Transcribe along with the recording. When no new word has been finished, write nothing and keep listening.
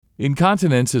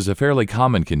Incontinence is a fairly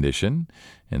common condition,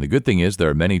 and the good thing is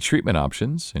there are many treatment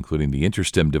options, including the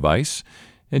InterStim device.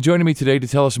 And joining me today to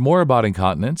tell us more about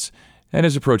incontinence and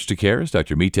his approach to care is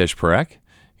Dr. Mitesh Parekh.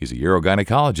 He's a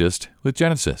urogynecologist with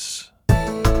Genesis.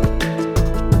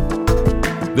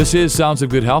 This is Sounds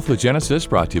of Good Health with Genesis,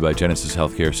 brought to you by Genesis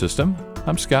Healthcare System.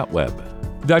 I'm Scott Webb.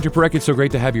 Dr. Parekh, it's so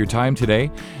great to have your time today.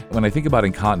 When I think about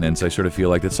incontinence, I sort of feel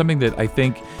like it's something that I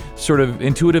think sort of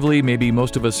intuitively, maybe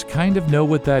most of us kind of know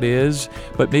what that is,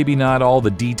 but maybe not all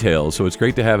the details. So it's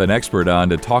great to have an expert on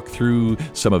to talk through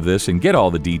some of this and get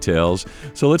all the details.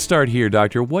 So let's start here,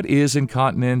 Doctor. What is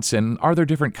incontinence, and are there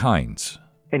different kinds?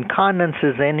 Incontinence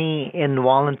is any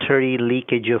involuntary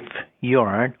leakage of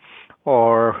urine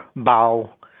or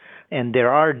bowel, and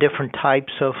there are different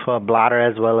types of bladder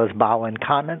as well as bowel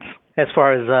incontinence. As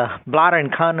far as bladder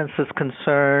incontinence is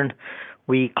concerned,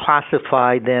 we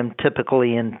classify them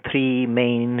typically in three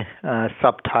main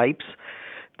subtypes.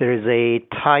 There's a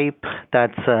type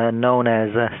that's known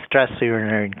as stress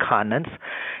urinary incontinence,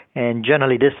 and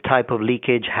generally this type of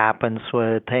leakage happens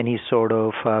with any sort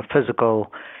of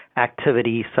physical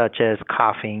activity such as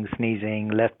coughing,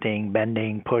 sneezing, lifting,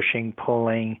 bending, pushing,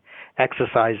 pulling,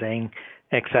 exercising,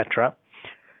 etc.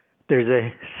 There's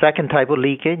a second type of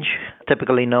leakage,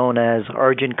 typically known as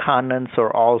urge incontinence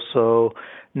or also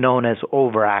known as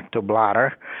overactive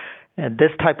bladder. And this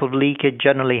type of leakage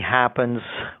generally happens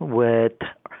with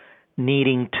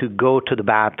needing to go to the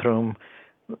bathroom.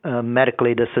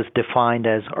 Medically, this is defined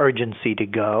as urgency to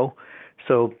go.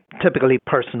 So typically, a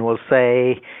person will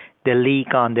say they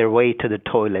leak on their way to the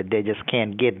toilet. They just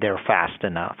can't get there fast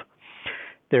enough.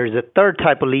 There's a third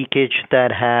type of leakage that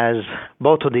has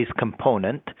both of these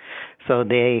components. So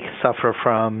they suffer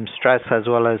from stress as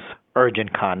well as urge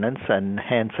incontinence, and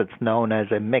hence it's known as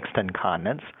a mixed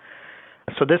incontinence.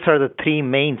 So these are the three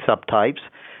main subtypes.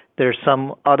 There's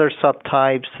some other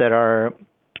subtypes that are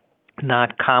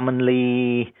not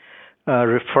commonly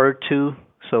referred to.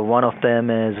 So one of them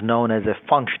is known as a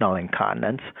functional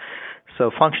incontinence.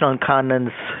 So functional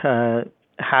incontinence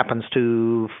happens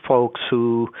to folks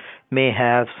who may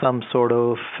have some sort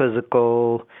of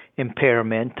physical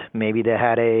impairment. Maybe they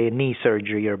had a knee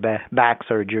surgery or back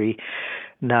surgery.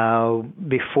 Now,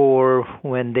 before,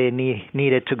 when they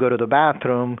needed to go to the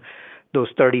bathroom, those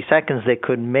 30 seconds they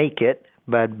could make it,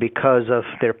 but because of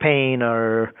their pain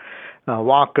or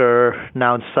walker,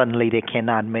 now suddenly they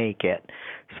cannot make it.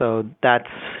 So that's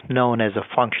known as a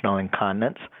functional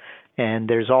incontinence. And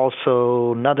there's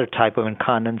also another type of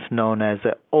incontinence known as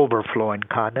overflow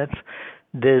incontinence.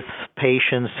 These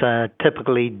patients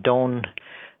typically don't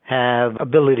have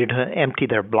ability to empty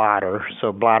their bladder,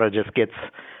 so bladder just gets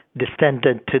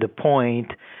distended to the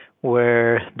point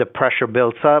where the pressure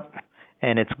builds up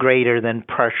and it's greater than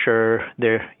pressure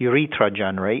their urethra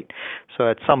generate. So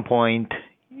at some point,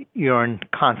 urine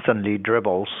constantly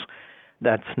dribbles.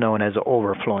 That's known as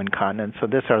overflow incontinence. So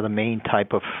these are the main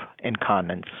type of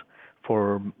incontinence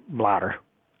for bladder.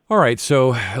 All right,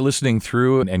 so listening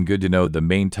through, and good to know the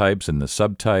main types and the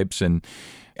subtypes, and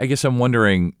I guess I'm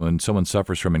wondering, when someone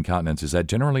suffers from incontinence, is that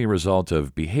generally a result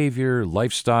of behavior,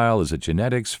 lifestyle? Is it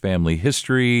genetics, family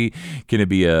history? Can it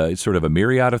be a sort of a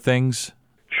myriad of things?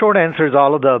 Short answer is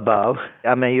all of the above.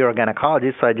 I'm a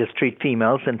urogynecologist, so I just treat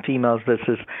females. And females, this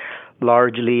is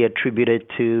largely attributed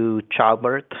to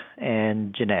childbirth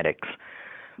and genetics.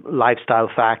 Lifestyle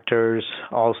factors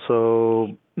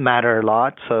also matter a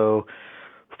lot. So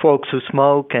folks who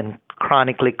smoke and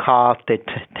chronically cough, they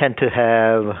tend to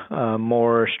have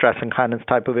more stress incontinence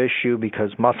type of issue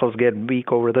because muscles get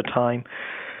weak over the time.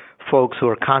 Folks who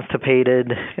are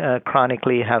constipated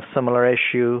chronically have similar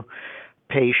issue.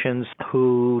 Patients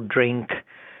who drink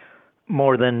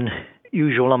more than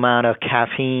usual amount of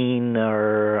caffeine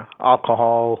or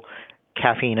alcohol,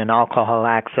 caffeine and alcohol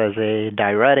acts as a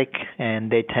diuretic,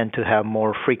 and they tend to have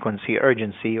more frequency,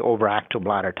 urgency, overactive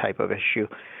bladder type of issue.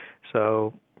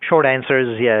 So short answer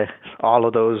is yes, all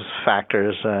of those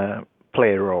factors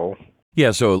play a role.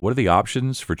 Yeah, so what are the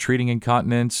options for treating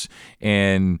incontinence,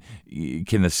 and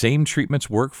can the same treatments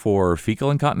work for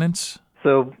fecal incontinence?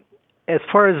 So as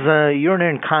far as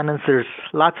urinary incontinence, there's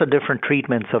lots of different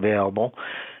treatments available.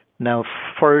 Now,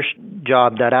 first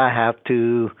job that I have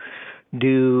to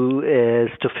do is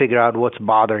to figure out what's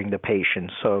bothering the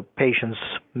patient. So patients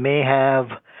may have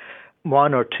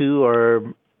one or two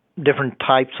or different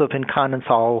types of incontinence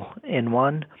all in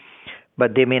one,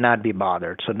 but they may not be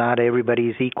bothered. So not everybody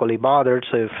is equally bothered.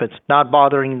 So if it's not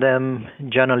bothering them,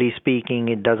 generally speaking,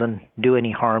 it doesn't do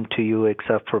any harm to you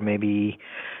except for maybe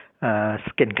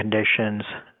skin conditions,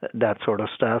 that sort of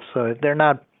stuff. So if they're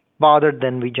not bothered,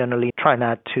 then we generally try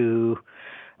not to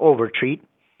overtreat.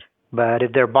 But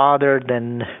if they're bothered,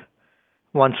 then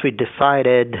Once we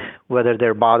decided whether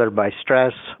they're bothered by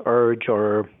stress, urge,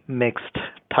 or mixed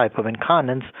type of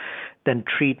incontinence, then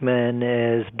treatment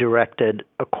is directed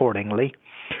accordingly.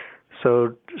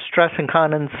 So stress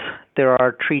incontinence, there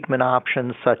are treatment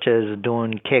options such as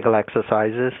doing Kegel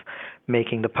exercises,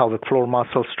 making the pelvic floor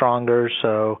muscle stronger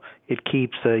so it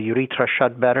keeps the urethra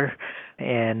shut better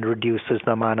and reduces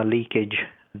the amount of leakage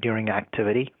during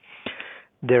activity.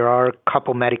 There are a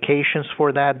couple medications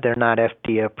for that. They're not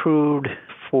FDA approved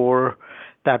for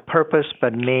that purpose,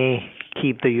 but may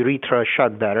keep the urethra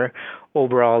shut better.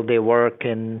 Overall, they work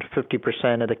in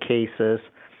 50% of the cases,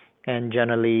 and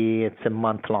generally it's a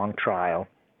month-long trial.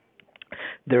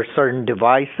 There are certain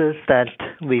devices that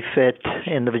we fit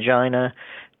in the vagina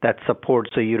that supports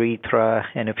the urethra,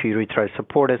 and if urethra is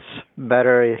supported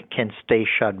better, it can stay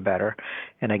shut better.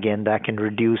 And again, that can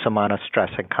reduce amount of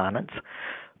stress incontinence.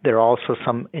 There are also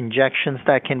some injections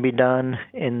that can be done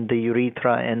in the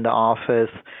urethra in the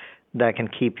office that can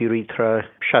keep urethra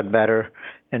shut better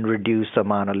and reduce the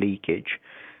amount of leakage.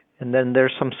 And then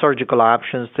there's some surgical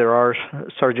options. There are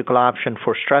surgical options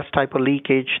for stress type of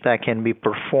leakage that can be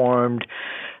performed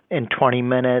in 20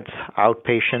 minutes,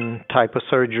 outpatient type of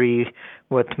surgery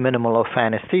with minimal of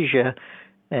anesthesia,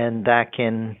 and that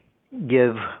can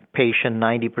give patient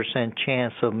 90%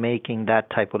 chance of making that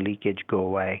type of leakage go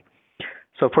away.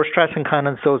 So for stress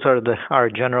incontinence, those are our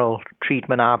general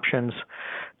treatment options.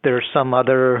 There are some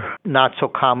other not so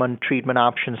common treatment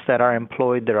options that are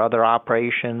employed. There are other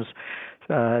operations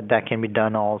that can be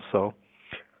done also.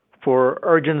 For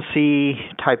urgency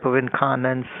type of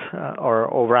incontinence or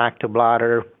overactive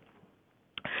bladder,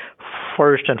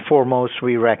 first and foremost,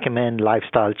 we recommend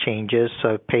lifestyle changes. So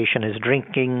if a patient is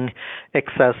drinking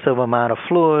excessive amount of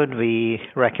fluid, we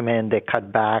recommend they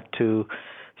cut back to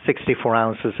 64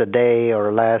 ounces a day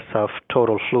or less of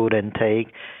total fluid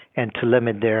intake, and to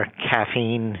limit their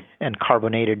caffeine and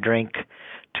carbonated drink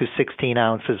to 16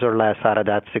 ounces or less out of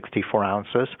that 64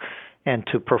 ounces, and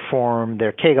to perform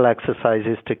their Kegel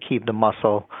exercises to keep the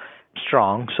muscle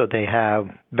strong so they have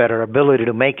better ability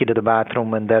to make it to the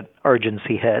bathroom when that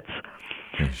urgency hits.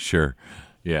 Sure.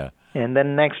 Yeah. And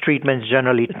then next treatment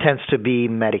generally tends to be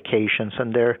medications,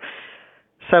 and there are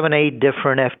 7-8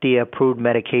 different FDA-approved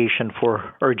medication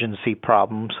for urgency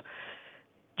problems.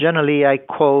 Generally, I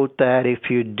quote that if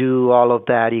you do all of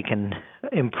that, you can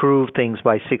improve things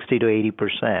by 60 to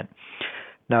 80%.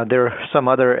 Now, there are some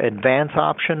other advanced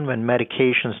options. When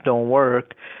medications don't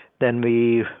work, then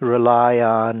we rely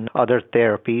on other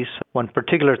therapies. One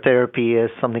particular therapy is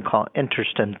something called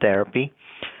InterStim therapy.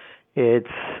 It's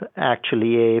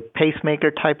actually a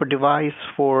pacemaker type of device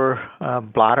for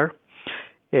bladder.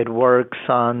 It works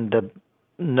on the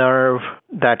nerve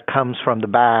that comes from the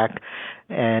back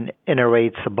and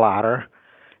innervates the bladder.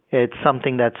 It's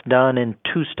something that's done in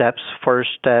 2 steps.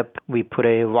 First step, we put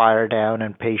a wire down,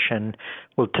 and patient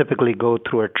will typically go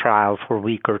through a trial for a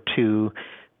week or 2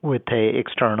 with a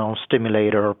external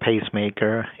stimulator or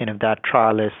pacemaker. And if that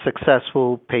trial is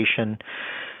successful, patient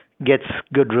gets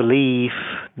good relief,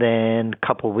 then a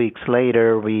couple weeks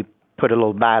later, we put a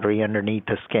little battery underneath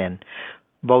the skin.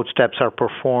 Both steps are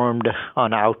performed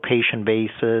on an outpatient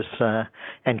basis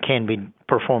and can be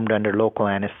performed under local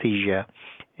anesthesia,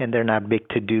 and they're not big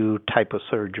to do type of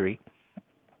surgery.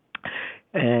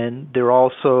 And there are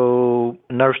also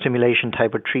nerve stimulation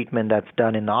type of treatment that's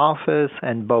done in the office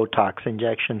and Botox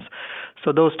injections.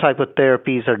 So those type of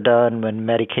therapies are done when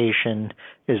medication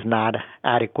is not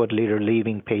adequately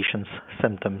relieving patient's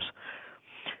symptoms.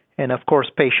 And of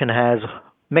course, patient has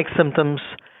mixed symptoms,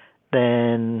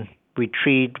 then we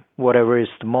treat whatever is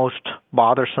the most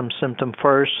bothersome symptom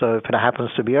first. So if it happens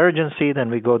to be urgency, then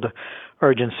we go the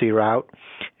urgency route.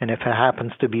 And if it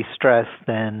happens to be stress,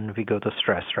 then we go the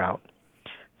stress route.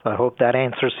 So I hope that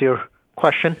answers your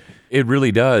question. It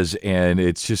really does, and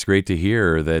it's just great to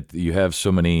hear that you have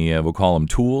so many, we'll call them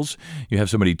tools. You have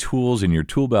so many tools in your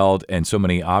tool belt and so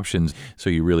many options.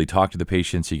 So you really talk to the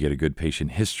patients, you get a good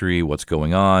patient history, what's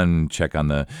going on, check on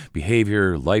the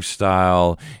behavior,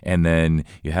 lifestyle, and then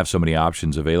you have so many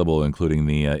options available, including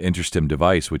the InterStim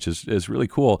device, which is really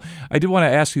cool. I did want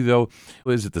to ask you, though,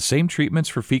 is it the same treatments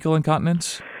for fecal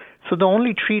incontinence? So the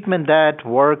only treatment that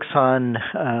works on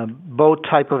both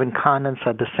type of incontinence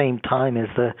at the same time is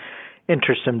the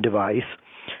InterStim device.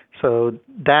 So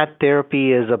that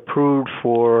therapy is approved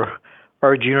for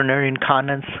urge urinary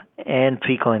incontinence and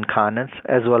fecal incontinence,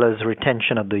 as well as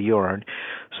retention of the urine.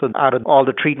 So out of all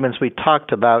the treatments we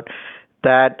talked about,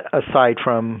 that aside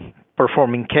from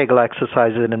performing Kegel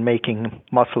exercises and making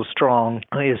muscle strong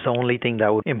is the only thing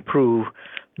that would improve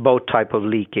both type of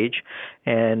leakage.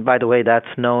 And by the way, that's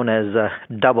known as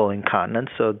double incontinence.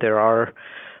 So there are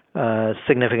a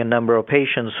significant number of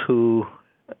patients who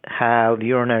have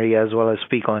urinary as well as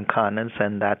fecal incontinence,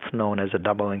 and that's known as a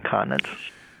double incontinence.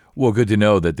 Well, good to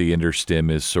know that the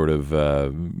InterStim is sort of,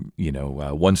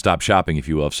 one-stop shopping, if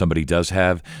you will. If somebody does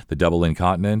have the double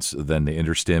incontinence, then the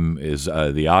InterStim is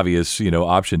the obvious,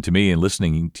 option to me in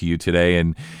listening to you today.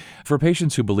 And for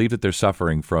patients who believe that they're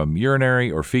suffering from urinary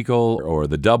or fecal or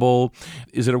the double,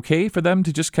 is it okay for them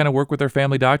to just kind of work with their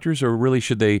family doctors, or really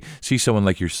should they see someone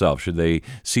like yourself? Should they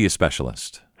see a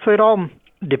specialist? So it all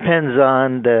depends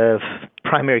on the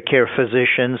primary care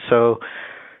physician. So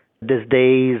these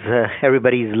days,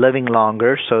 everybody's living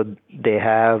longer, so they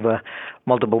have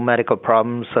multiple medical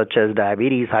problems such as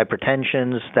diabetes,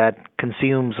 hypertension, that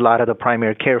consumes a lot of the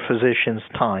primary care physician's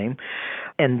time.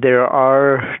 And there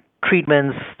are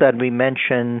treatments that we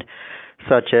mentioned,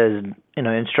 such as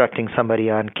instructing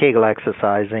somebody on Kegel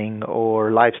exercising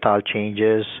or lifestyle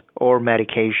changes or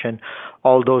medication.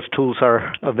 All those tools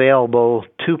are available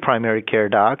to primary care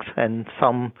docs, and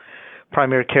some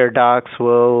primary care docs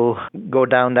will go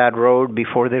down that road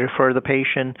before they refer the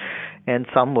patient, and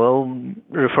some will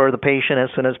refer the patient as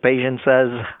soon as the patient says,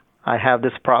 I have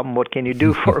this problem, what can you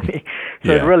do for me?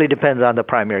 So It really depends on the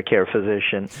primary care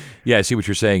physician. Yeah, I see what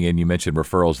you're saying, and you mentioned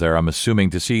referrals there. I'm assuming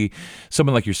to see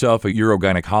someone like yourself, a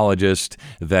urogynecologist,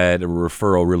 that a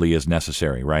referral really is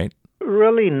necessary, right?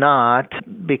 Really not,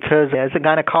 because as a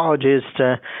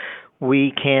gynecologist,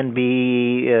 we can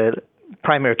be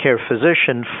primary care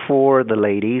physician for the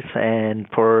ladies, and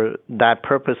for that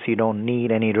purpose, you don't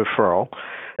need any referral.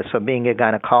 So being a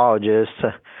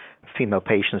gynecologist, female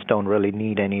patients don't really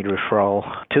need any referral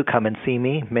to come and see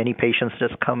me. Many patients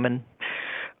just come in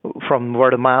from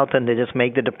word of mouth, and they just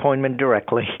make the appointment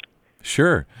directly.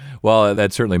 Sure. Well,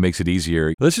 that certainly makes it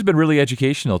easier. This has been really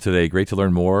educational today. Great to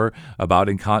learn more about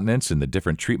incontinence and the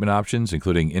different treatment options,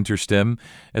 including InterStim.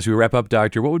 As we wrap up,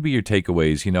 Doctor, what would be your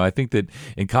takeaways? I think that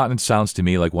incontinence sounds to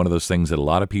me like one of those things that a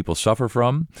lot of people suffer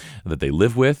from, that they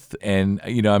live with. And,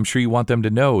 I'm sure you want them to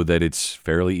know that it's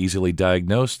fairly easily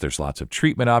diagnosed. There's lots of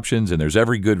treatment options, and there's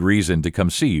every good reason to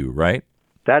come see you, right?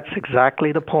 That's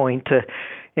exactly the point.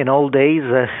 In old days,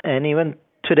 and even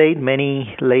today,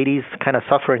 many ladies kind of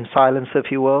suffer in silence,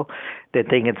 if you will. They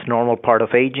think it's normal part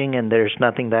of aging, and there's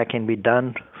nothing that can be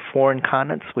done for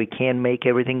incontinence. We can't make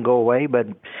everything go away, but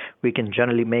we can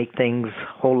generally make things a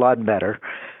whole lot better.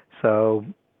 So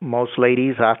most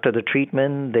ladies, after the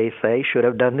treatment, they say, should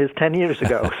have done this 10 years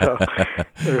ago. So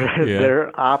there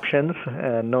are options,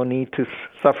 no need to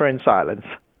suffer in silence.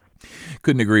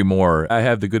 Couldn't agree more. I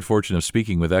have the good fortune of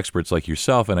speaking with experts like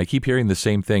yourself, and I keep hearing the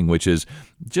same thing, which is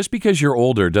just because you're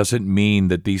older doesn't mean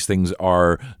that these things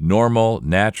are normal,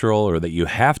 natural, or that you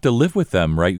have to live with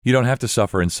them, right? You don't have to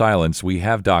suffer in silence. We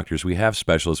have doctors, we have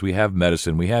specialists, we have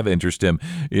medicine, we have InterStim.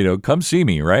 Come see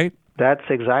me, right? That's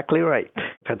exactly right.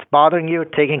 If it's bothering you,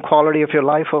 taking quality of your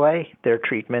life away, their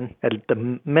treatment, at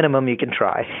the minimum you can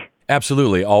try.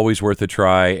 Absolutely. Always worth a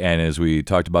try. And as we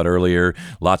talked about earlier,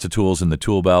 lots of tools in the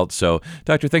tool belt. So,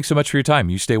 Doctor, thanks so much for your time.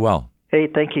 You stay well. Hey,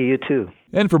 thank you. You too.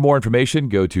 And for more information,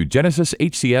 go to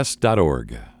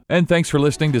genesishcs.org. And thanks for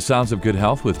listening to Sounds of Good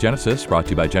Health with Genesis, brought to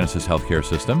you by Genesis Healthcare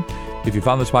System. If you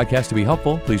found this podcast to be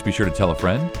helpful, please be sure to tell a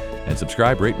friend and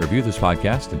subscribe, rate, and review this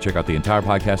podcast, and check out the entire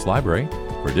podcast library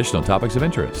for additional topics of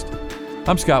interest.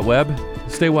 I'm Scott Webb.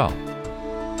 Stay well.